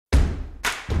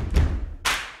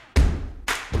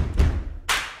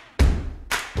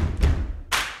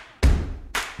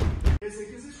Esse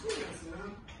aqui vocês conhecem,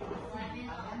 né?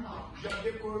 Já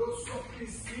decorou, só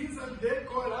precisa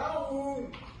decorar um.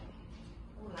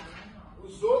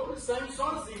 Os outros saem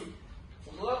sozinhos.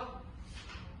 Vamos lá?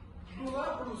 Do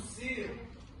Lá pro Si,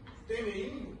 tem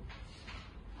meinho?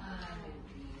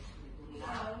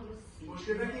 Vou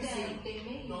escrever aqui em cima.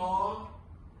 Dó,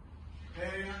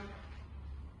 Ré,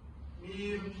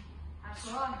 Mi,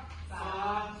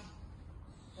 Fá,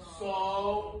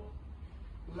 Sol,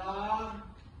 Lá,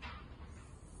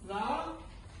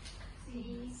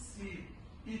 Si.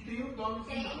 E tem o Dó no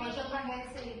final.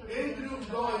 Entre o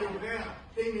Dó e o Ré,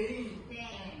 tem meinho?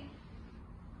 Tem.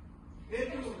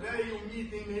 Entre o Ré e o Mi,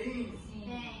 tem meinho?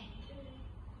 Tem.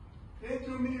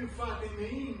 Entre o Mi e o Fá, tem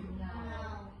meinho?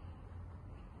 Não.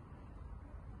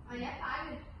 Aí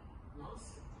apaga.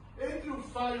 Nossa. Entre o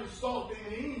Fá e o Sol, tem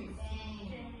meinho?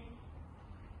 Tem.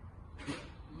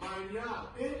 Maria,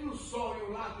 entre o Sol e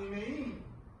o Lá, tem meinho?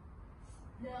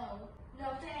 Não.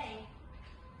 Não tem.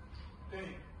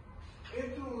 Tem.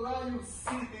 Entre o Lá e o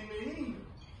Si, tem meinho?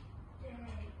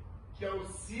 Tem. Que é o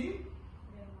Si.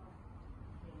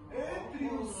 Entre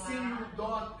o Si e o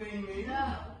Dó, tem meinho?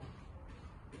 Não.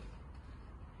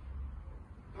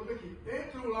 Então daqui.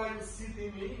 Entre o Lá e o Si,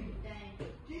 tem meinho? Tem.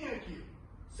 Quem é aqui?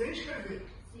 Sem escrever.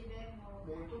 Si bemol.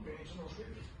 Muito bem, a gente não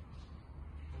escreveu.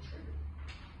 Não escreveu.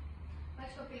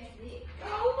 Pode copiar esse?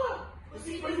 Calma!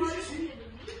 Você foi mais Si.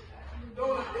 Então,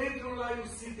 entre o Lá e o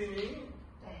Si, tem meinho?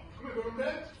 Tem. Como é que é o nome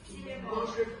dele? Si bemol. Não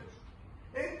escrevemos.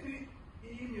 Entre.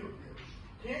 Ih, meu Deus.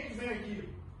 Quem é que vem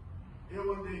aqui?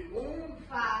 Eu andei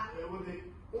Fá. Eu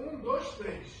andei 1, 2,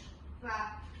 3.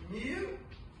 Fá. Mi.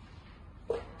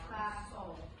 Fá.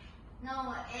 Sol.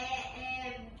 Não,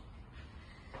 é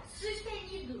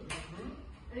sustenido.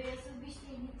 Eu ia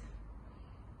substituir.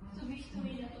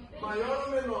 Substituir, eu tô perdendo. Maior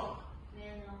ou menor?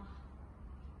 Menor.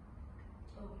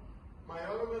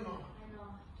 Maior ou menor?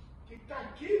 Menor. O que está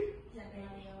aqui?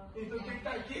 Maior. Então o que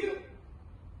está aqui?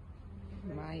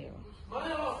 Maior.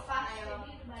 Maior. Fá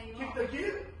sustenido, O maior. que está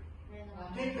aqui?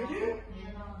 Menor. Quem está aqui?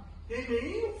 Menor. Tem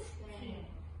meinho? Tem.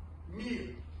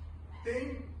 Mi.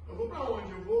 Tem. Eu vou para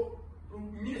onde? Eu vou para o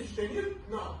Mi sustenido?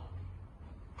 Não.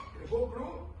 Eu vou para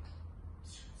o.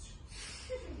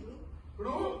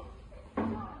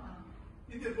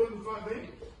 E depois do Fá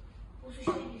vem? O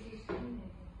sustenido.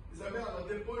 Isabela,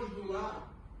 depois do Lá,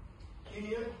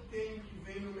 quem é que tem que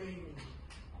vem no meio?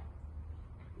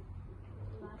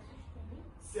 Lá sustenido.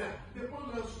 Certo. Depois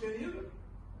do Lá sustenido?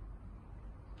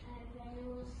 Vem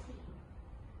o Si.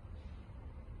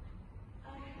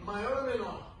 Maior ou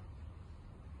menor?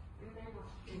 Menor.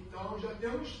 Então já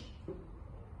temos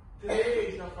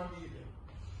 3 na família.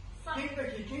 Só. Quem está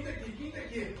aqui? Quem está aqui? Quem está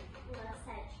aqui? Lá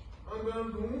 7.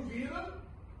 Andando um vira.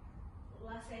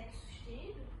 Lá 7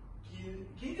 sustenido.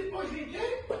 Quem depois vem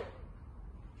quem?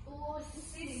 O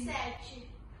Si 7.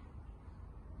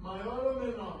 Maior ou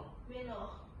menor?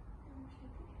 Menor.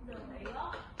 Não,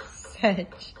 maior?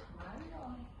 7.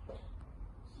 Maior.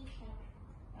 Si 7.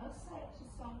 É o 7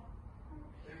 só.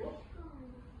 Pegou?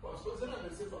 Posso fazer nada,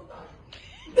 deve ser fantástico.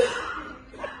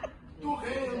 Do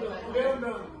rei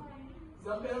andando.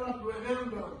 Isabela, do rei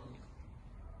andando.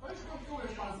 Faz cantura,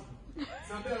 quase.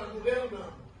 Isabela, do rei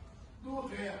andando. Do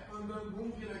ré andando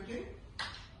um vira quem?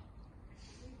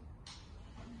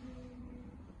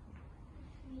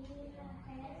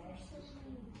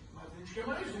 Mas a gente quer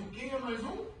mais um. Quem é mais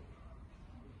um?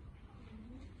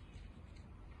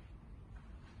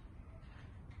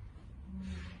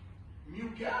 Mi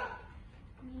o quê?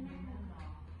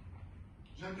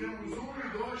 Já temos 1,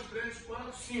 2, 3,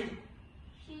 4, 5.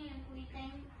 5 e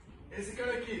tem. Esse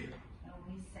cara aqui.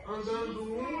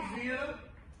 Andando um vira.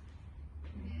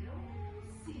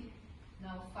 Si.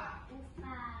 Não, Fá. O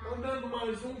Fá. Andando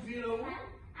mais um vira um.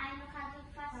 Aí no caso o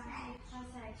Fá 7. Fá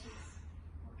 7.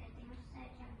 Porque tem o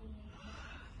 7 ali.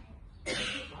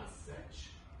 Fá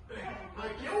 7.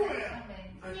 Aqui é o Ré.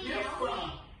 Aqui é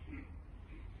Fá.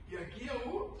 E aqui é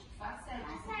o Fá 7.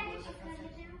 Fá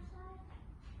 7.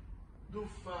 do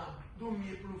Fá. Do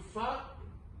Mi pro Fá.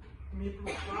 Mi pro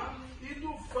Fá. E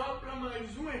do Fá para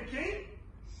mais um é quem?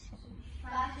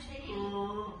 Fá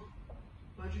sustenido.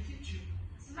 Mas de que tipo?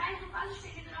 Mas o Fá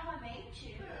sustenido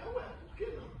novamente? Ué, por que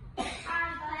não?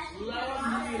 Ah,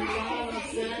 Lá, Mi, Lá,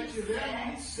 7, Ré,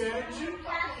 Mi, 7.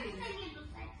 Fá sustenido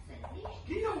 7 existe?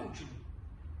 Quem é o último?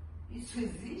 Isso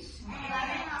existe? Lá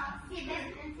menor. Si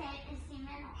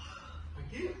menor.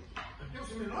 Aqui? Aqui é o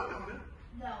Si menor, não, né?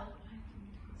 Não.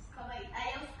 Calma aí.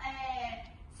 Aí é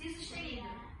Si sustenido.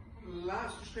 Lá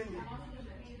sustenido.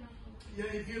 E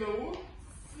aí vira o?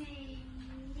 Si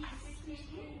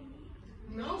sustenido.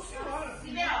 Não, senhora.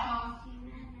 Si menor.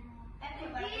 É porque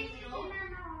agora tem virou.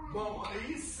 Bom,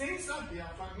 aí sem saber a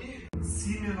família,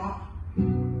 Si menor,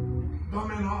 Dó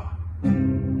menor,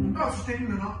 Dó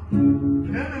sustenido menor,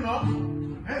 Ré menor,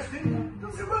 Ré sustenido.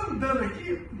 Então você vai andando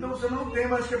aqui, então você não tem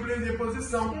mais que aprender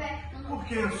posição.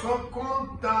 Porque é só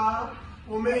contar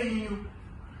o meinho.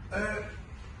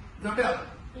 Isabela,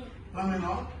 Lá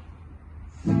menor,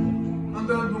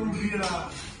 andando um vira.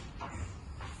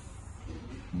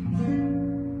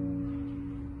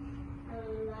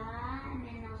 Lá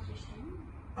menor sustenido.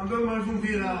 Andando mais um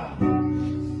vira.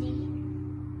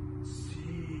 Si.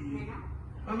 Menor.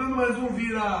 Andando mais um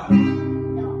vira.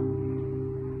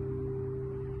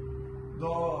 Dó.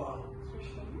 Dó.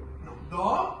 Sustenido. Não,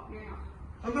 Dó. Menor.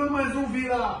 Andando mais um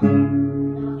vira. Dó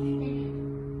sustenido.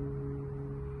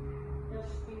 Dó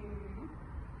sustenido menor.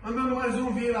 Andando mais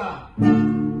um vira.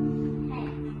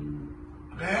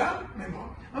 Ré. Ré menor.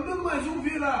 Andando mais um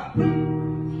vira. Ré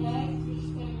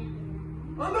sustenido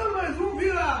menor. Andando mais um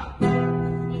vira. Mi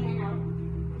menor.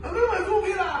 Andando mais um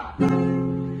vira.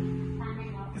 Fá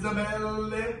menor.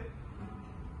 Isabelle.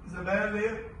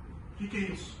 Isabelle. O que é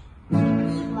isso?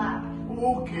 Lá.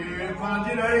 O que? Vá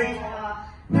direito. Maior.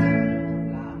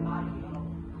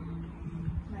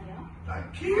 Tá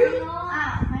aqui.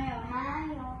 Ah, maior.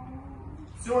 Maior.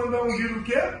 Se eu andar um vira o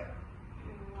quê?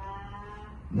 Lá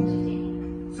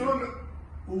sustenido. Se eu andar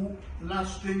o Lá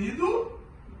sustenido.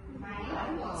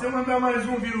 Maior. Se eu andar mais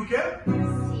um vira o quê?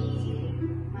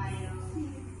 Si. Maior.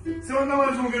 Se eu andar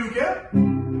mais um vira o quê?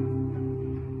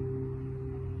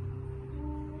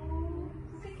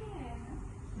 O que é, né?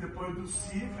 Depois do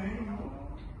Si vem o.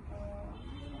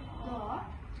 Dó.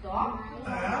 Dó?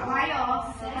 É.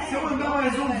 Maior. Se eu andar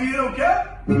mais um vira o quê?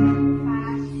 Fá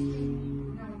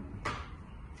sustenido. Não.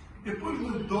 Depois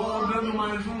do Dó andando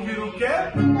mais um vira o quê?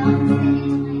 Dó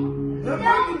sustenido maior.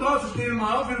 Depois do Dó sustenido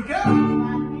maior vira o quê?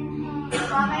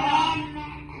 Fá maior.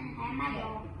 É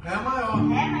maior. Ré maior. É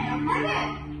maior.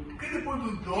 Maior. Porque depois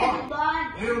do Dó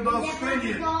vem o Dó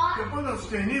sustenido. Depois do Dó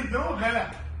sustenido vem o Ré.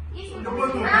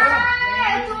 Depois do Ré,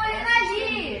 Eu tô olhando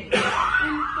ali.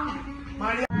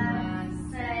 Maria.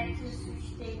 Sete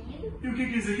sustenido. E o que é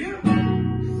isso aqui?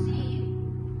 Si.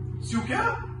 Se o quê?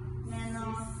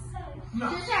 Menor. Não.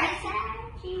 Sete.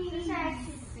 Si.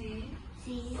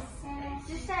 Si.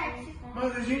 Sete.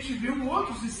 Mas a gente viu um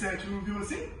outro Si7, não viu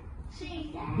assim?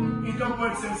 Sim. Então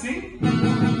pode ser assim?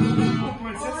 Ou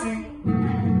pode ser assim?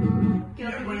 E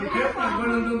agora o quê?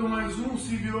 Agora andando mais um,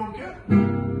 Si virou o quê?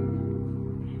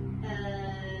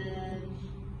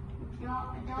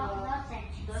 Dó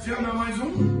sete. Se andar mais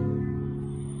um,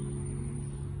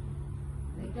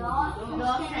 Dó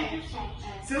sete.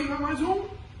 se andar mais um,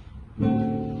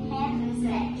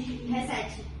 Ré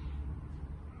sete.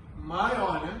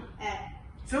 maior, né? É.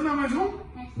 Se andar mais um,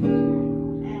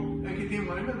 é que tem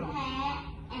mais menor. Ré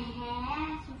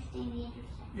sustenido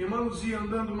E Manuzia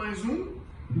andando mais um,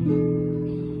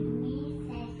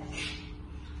 Mi sete.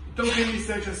 então tem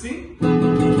Mi7 assim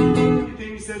e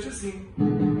tem Mi7 assim.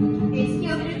 Esse que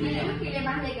eu prefiro, que ele é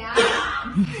mais legal.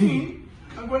 Sim.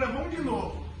 Agora vamos de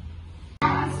novo.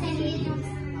 Fá sustenido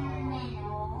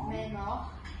menor.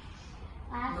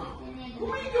 Fá sustenido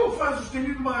Como é que eu faço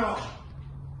sustenido maior?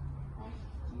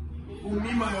 O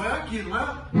Mi maior é aqui, não é?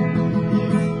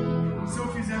 Se eu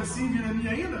fizer assim, vira Mi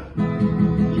ainda?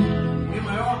 Mi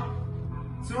maior?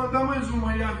 Se eu andar mais um,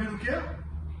 aí vira o quê?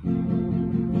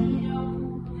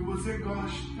 Que você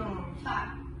gosta.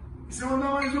 Fá. E se eu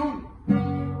andar mais um?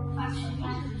 Fá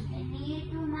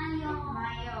sustenido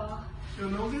maior. Eu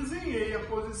não desenhei a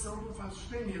posição do Fá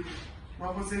sustenido.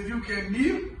 Mas você viu que é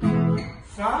Mi,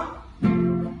 Fá,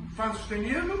 Fá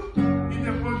sustenido. E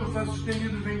depois do Fá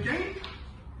sustenido vem quem?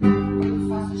 Quando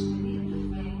Fá sustenido,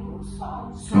 vem o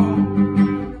Sol. Sol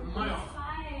maior.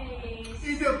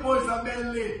 E depois a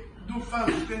Belê do Fá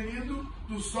sustenido,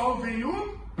 do Sol vem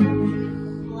o?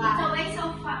 Então esse é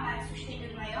o Fá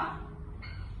sustenido maior?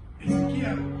 Esse aqui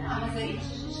é. Ah, mas aí a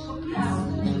gente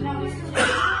copiava.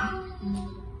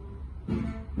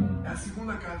 É a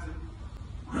segunda casa.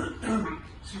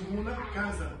 Segunda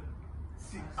casa.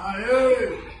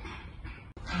 Aê!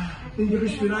 Tem que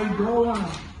respirar igual a.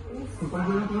 Não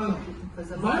pode olhar pra lá.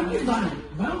 Vai que vai.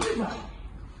 Vai que vai.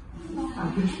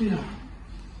 Tem que respirar.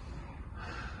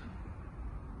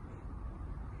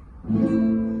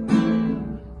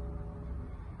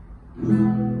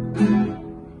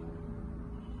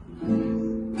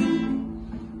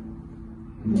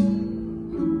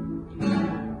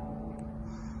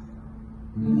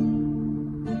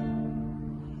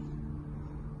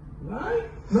 Vai.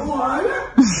 Não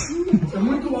olha. É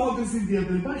muito alto esse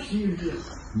dedo, ele baixinho aqui.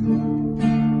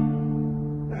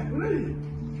 É por aí.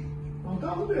 Não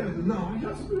tá o dedo. Não, ele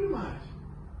já subiu demais.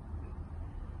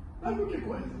 Vai qualquer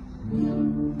coisa.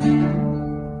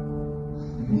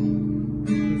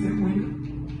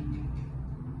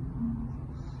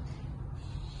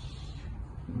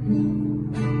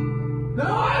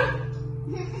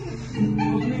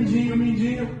 mindinho,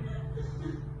 mindinho.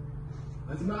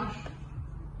 Mais embaixo.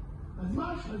 Mais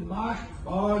embaixo, mais embaixo.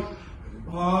 Baixo,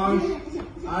 baixo.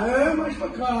 Aê, mais pra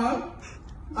cá.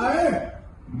 Aê.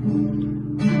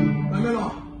 Vai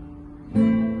menor.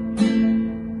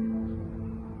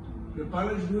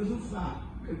 Prepara as duas do Fá.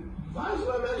 Faz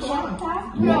uma menor.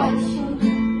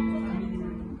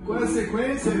 Qual é a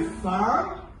sequência?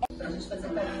 Fá. Pra gente fazer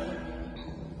carinho.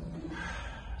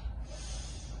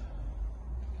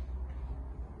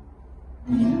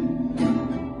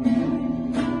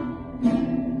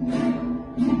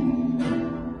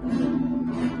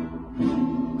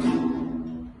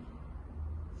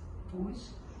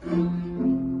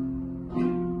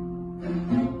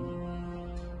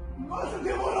 Nossa,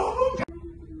 demorou muito.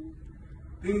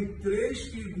 Tem três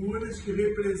figuras que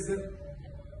representam.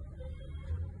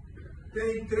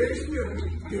 Tem três figuras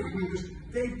que representam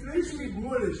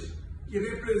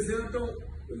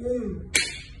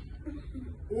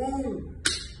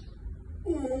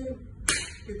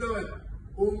Então é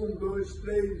 1, 2,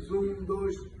 3, 1,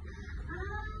 2,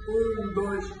 1,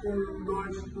 2, 1,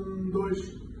 2, 1,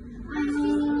 2.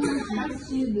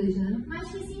 Batidas, né? Mas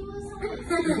que símbolos são esses?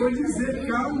 Eu vou dizer,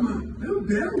 calma. Meu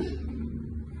Deus.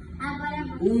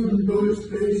 Agora 1, 2,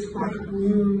 3, 4,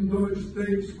 1, 2,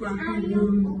 3, 4,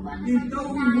 1.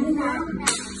 Então o 1 é.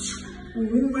 O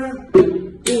 1 é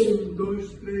 1,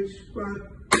 2, 3,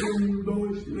 4. 1,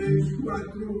 2, 3,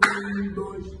 4, 1,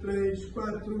 2, 3,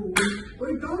 4, 1. Ou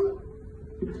então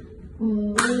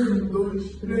 1,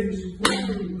 2, 3,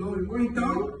 1, 2. Ou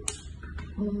então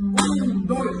 1,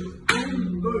 2,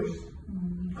 1, 2.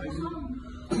 Aí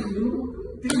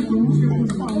tem música.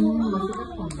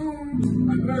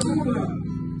 Agora vamos lá.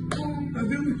 Tá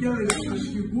vendo que as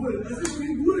figuras, essas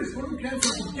figuras foram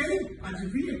criadas por quem?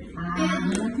 Adivinha quem?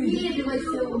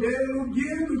 É o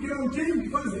Guedo, que é o quem que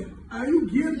fazia. Aí o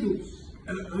Guedo,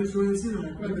 antes foi assim, não,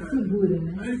 é quadrado. Figura,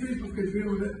 né? Aí ele fez para ficar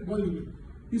diferente, bolinha.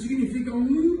 Isso significa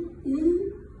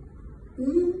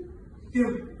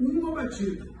tempo, uma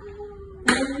batida.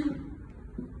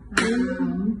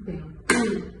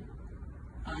 Tempo.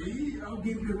 Aí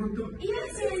alguém perguntou, E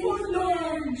se for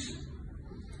dois?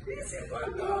 E se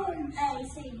for dois? é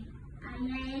isso aí. Aí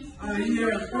é esse. Aí é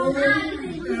Aí esse porque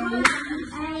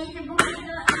tem dois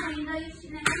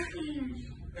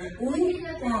negocinhos.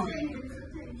 Ó.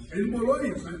 Ele bolou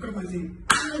isso, aí fica fazendo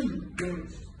 1,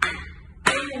 2,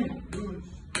 1, 2.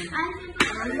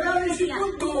 Aí se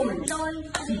for dois.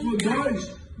 Se for dois,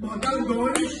 bota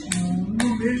dois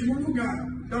no mesmo lugar.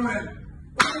 Então é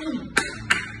 1.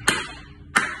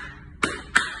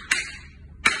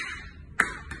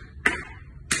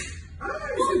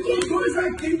 Se for dois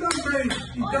aqui também.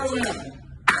 Então é.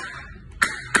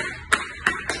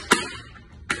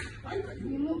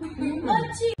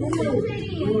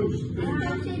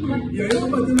 E aí eu vou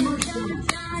batendo mais forte.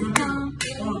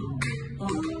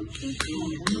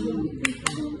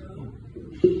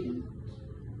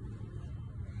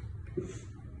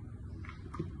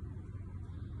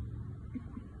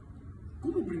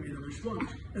 Como o primeiro é mais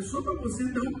forte, é só para você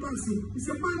dar um passinho.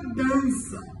 Isso é uma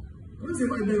dança. Quando você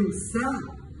vai dançar,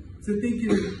 você tem que.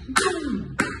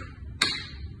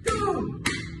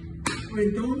 Ou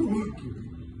então no rock.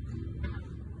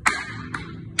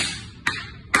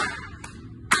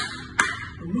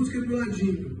 A música do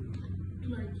ladinho.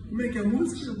 Como é que é a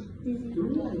música?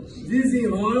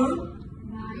 Desenrola.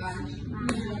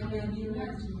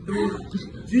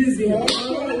 Desenrola.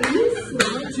 Isso.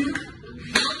 Bate.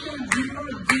 Joga de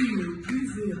ladinho.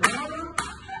 Desenrola.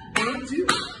 Bate.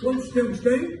 Quantos tempos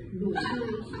tem? 2.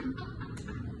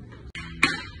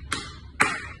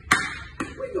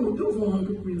 Então forró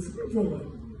que eu conheço. Qual forró?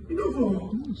 Então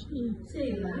forró.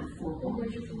 Sei lá.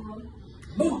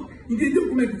 Bom, entendeu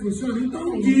como é que funciona? Então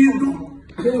o Guido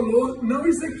bolou, não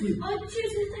isso aqui.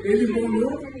 Ele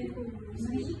bolou.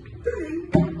 Tem.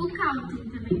 O country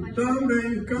também pode.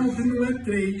 Também, o country não é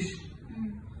 3.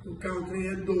 O country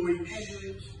é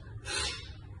 2.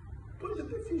 Pode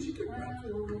até fingir que é 4.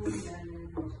 Eu não sei.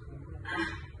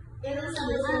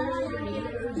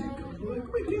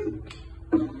 Como é que é?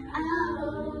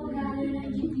 Alô,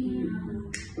 galera de Pino.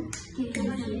 Que de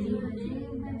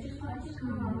forte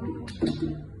calma.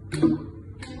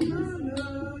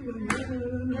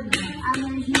 A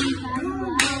minha gente vai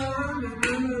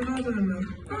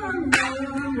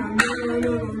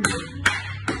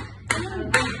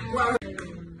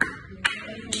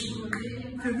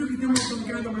Você viu que tem uma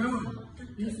pancada maior?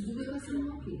 Isso tudo vai ser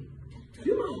um quê?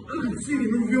 Sim,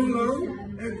 no violão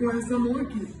é com essa mão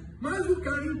aqui. Mas o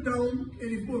cara então,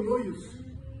 ele bolou isso.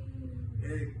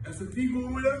 Essa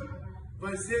figura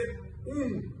vai ser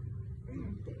 1.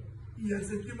 E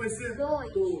essa aqui vai ser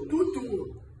 2.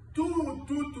 Tutu.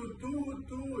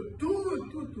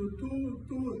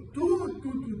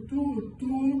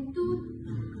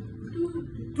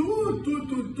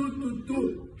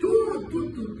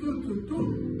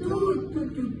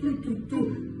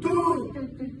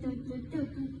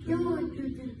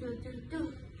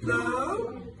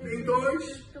 Não, tem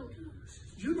dois.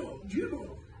 De novo.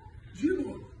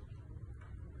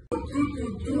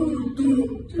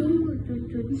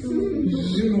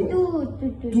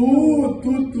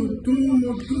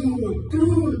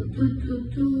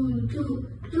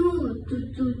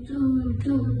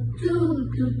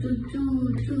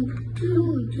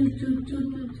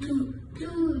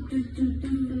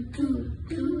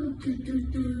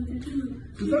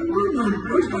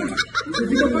 Você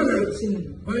fica parado.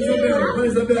 Vai,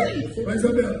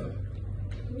 Isabela.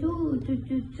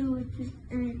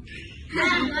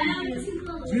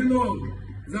 De novo.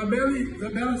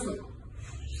 Isabela só.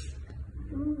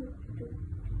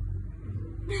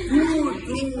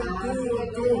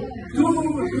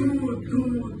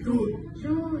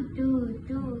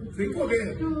 Sem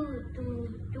correr.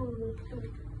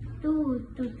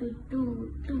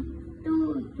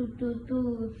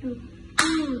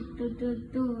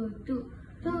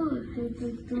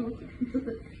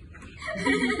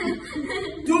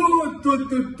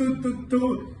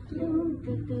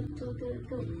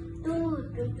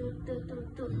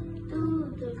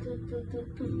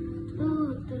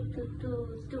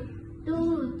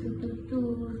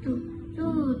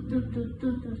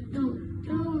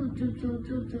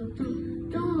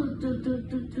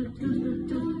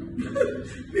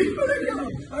 Ficou legal.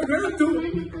 Agora tu.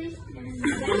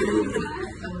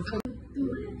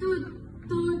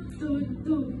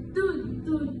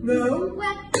 Não.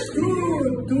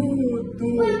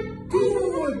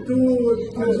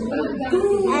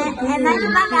 É mais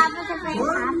devagar pra você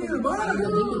pensar. Bora.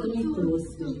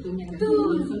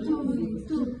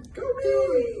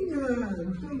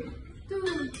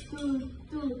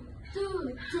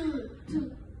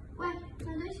 Ué,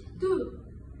 são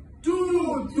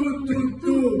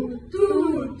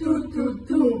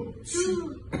dois?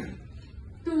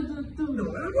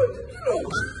 Não, era muito de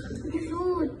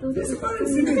novo. Vê se para de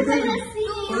se meter.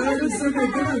 Para de se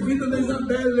meter na vida da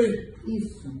Isabelle.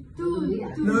 Isso.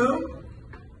 Não.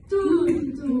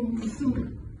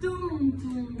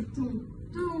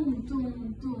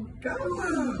 Calma.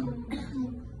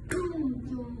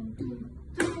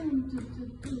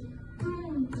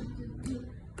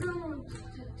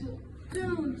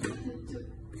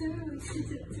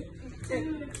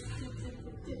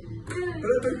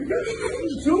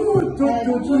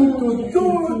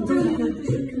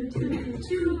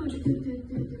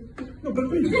 Não,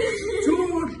 peraí.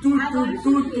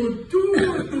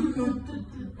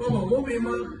 Vamos ver,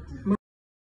 mano.